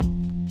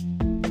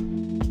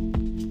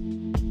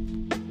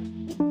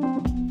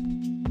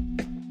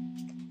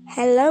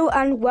Hello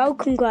and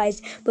welcome,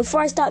 guys.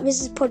 Before I start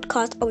this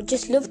podcast, I would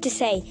just love to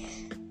say,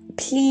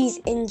 please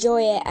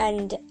enjoy it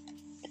and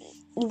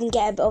you can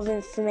get a bit of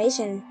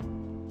information.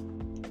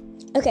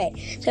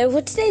 Okay, so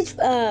for today's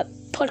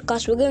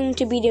podcast, we're going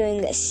to be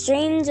doing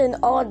strange and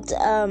odd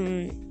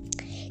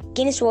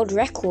Guinness World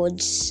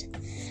Records.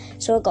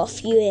 So I've got a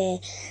few here.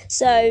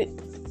 So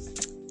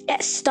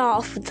let's start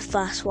off with the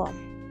first one.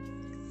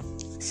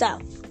 So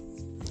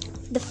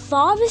the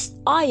farthest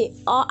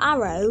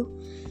arrow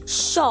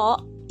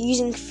shot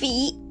using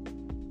feet.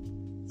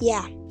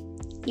 Yeah,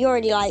 you're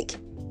already like,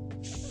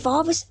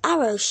 farthest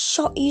arrow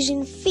shot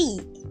using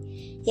feet.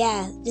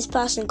 Yeah, this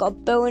person got a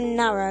bow and an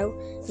arrow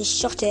and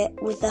shot it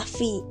with their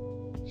feet.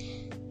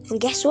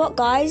 And guess what,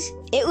 guys?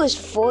 It was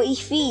 40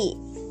 feet.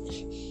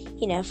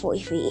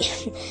 40 feet.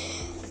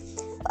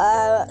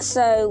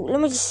 So let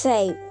me just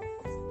say,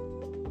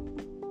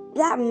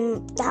 that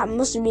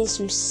must have been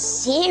some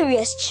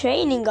serious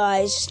training,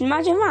 guys. Just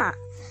imagine that.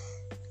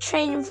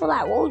 Training for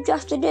that. What would you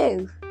have to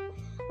do?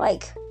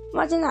 Like,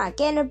 imagine that.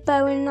 Getting a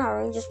bow and an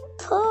arrow and just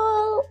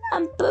pull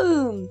and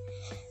boom.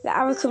 The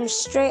arrow comes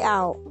straight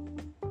out.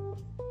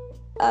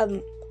 I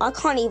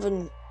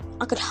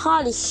could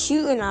hardly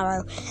shoot an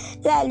arrow,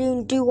 let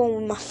alone do one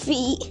with my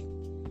feet.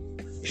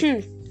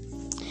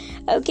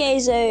 Okay,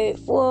 so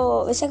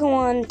for the second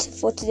one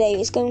for today,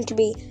 it's going to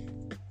be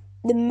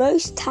the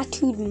most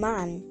tattooed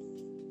man.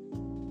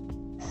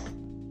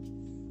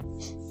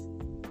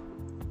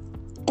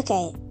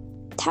 Okay,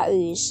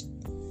 tattoos.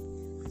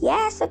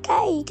 Yes,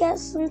 okay, you get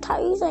some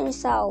tattoos on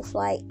yourself,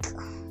 like,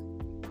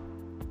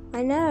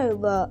 I know,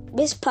 but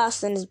this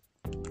person has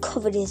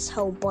covered his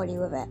whole body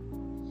with it.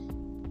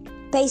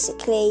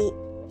 Basically,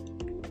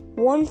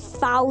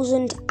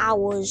 1,000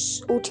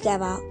 hours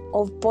altogether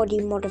of body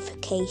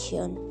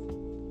modification.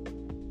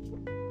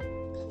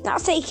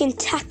 That's taking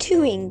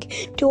tattooing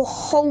to a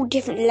whole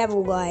different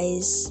level,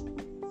 guys.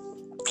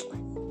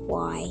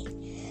 Why?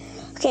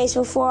 Okay,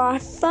 so for our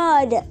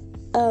third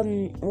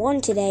one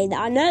today, that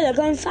I know they're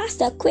going fast,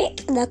 they're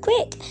quick,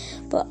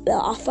 but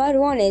our third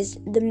one is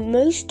the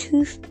most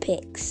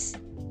toothpicks.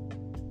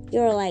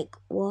 You're like,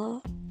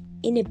 what?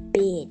 In a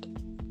beard.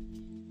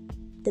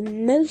 The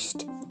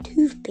most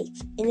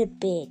toothpicks in a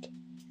beard.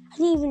 I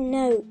didn't even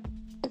know.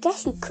 I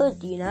guess you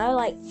could,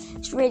 like,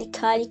 it's really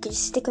curly, you could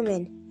just stick them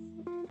in.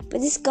 But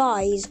this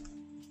guy, he's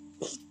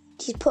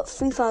put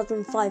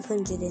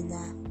 3,500 in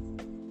there.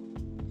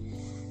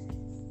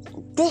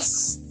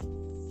 This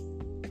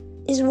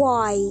is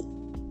why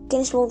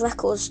Guinness World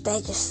Records, they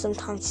just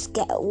sometimes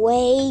get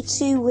way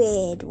too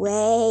weird.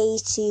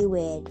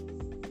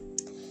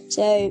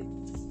 So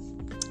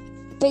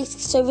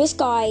this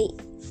guy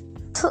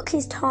took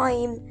his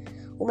time,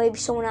 or maybe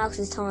someone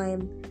else's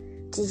time,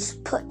 to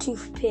just put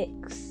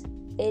toothpicks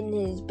in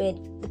his beard.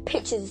 The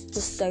picture's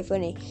just so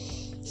funny.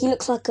 He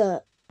looks like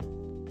a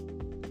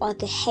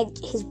head.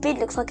 His beard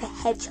looks like a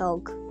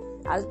hedgehog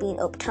that has been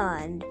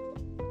upturned.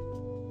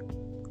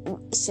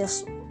 It's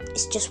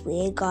just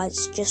weird, guys.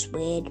 It's just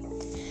weird.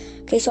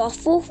 Okay, so our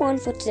fourth one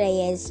for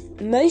today is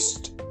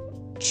most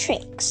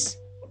tricks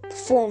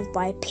performed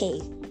by a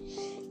pig.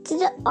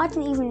 I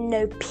didn't even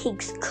know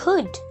pigs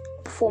could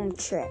perform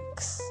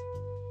tricks.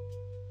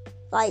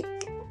 Like,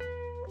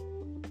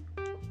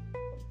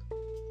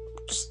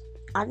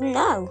 I don't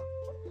know.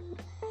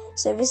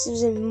 So this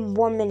was in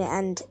 1 minute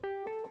and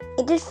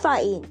it did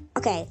 13.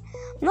 Okay,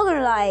 I'm not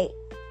gonna lie,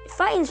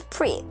 13's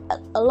pretty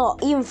a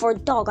lot, even for a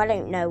dog. I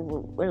don't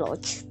know a lot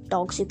of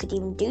dogs who could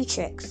even do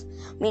tricks.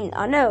 I mean,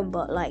 I know,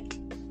 but like,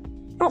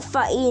 not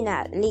 13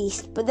 at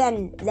least. But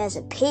then there's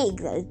a pig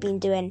that has been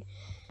doing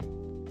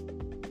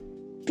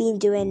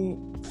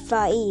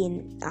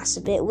 13. That's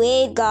a bit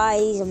weird,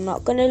 guys. I'm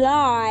not gonna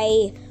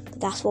lie, but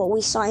that's what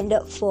we signed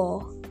up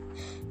for.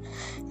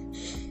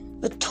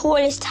 The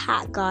tallest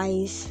hat,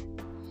 guys.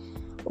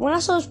 When I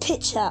saw his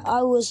picture,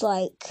 I was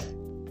like,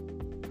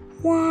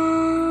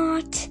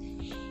 what?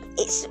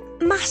 It's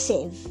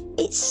massive.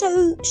 It's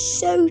so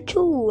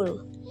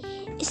tall.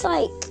 It's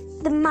like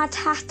the Mad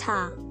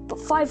Hatter, but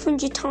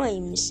 500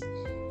 times.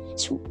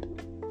 It's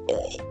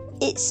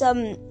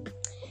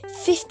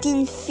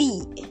 15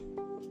 feet.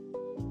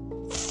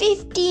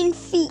 15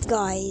 feet,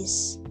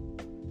 guys.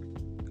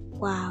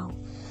 Wow.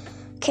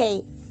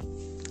 Okay.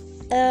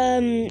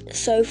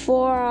 So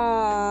for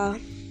our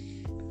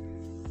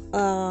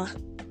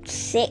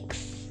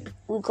sixth,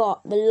 we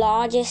got the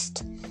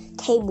largest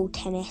table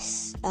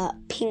tennis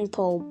ping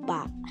pong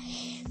bat.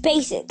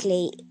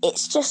 Basically,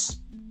 it's just,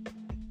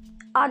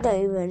 I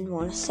don't even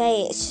want to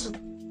say it. It's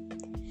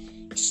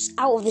just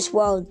out of this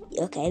world.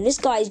 Okay, this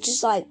guy's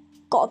just like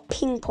got a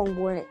ping pong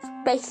ball and it's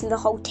basically the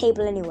whole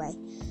table anyway.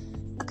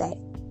 Okay,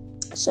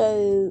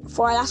 so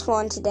for our last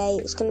one today,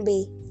 it's going to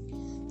be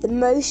the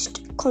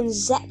most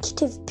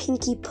consecutive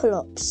pinky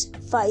pull-ups,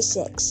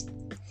 36.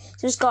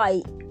 So this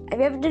guy, have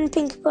you ever done a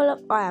pinky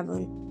pull-up? I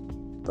haven't,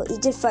 but he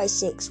did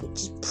 36, which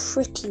is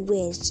pretty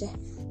weird. So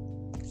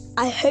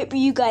I hope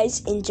you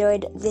guys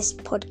enjoyed this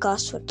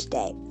podcast for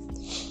today.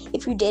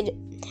 If you did,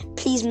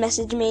 please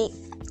message me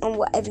on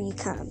whatever you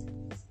can.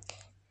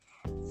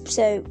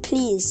 So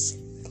please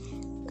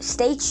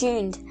stay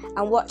tuned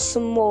and watch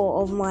some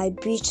more of my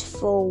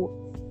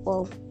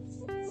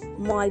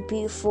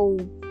beautiful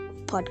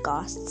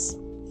podcasts.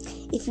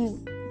 If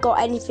you've got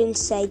anything to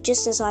say,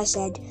 just as I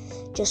said,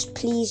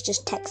 please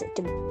text it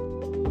to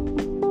me.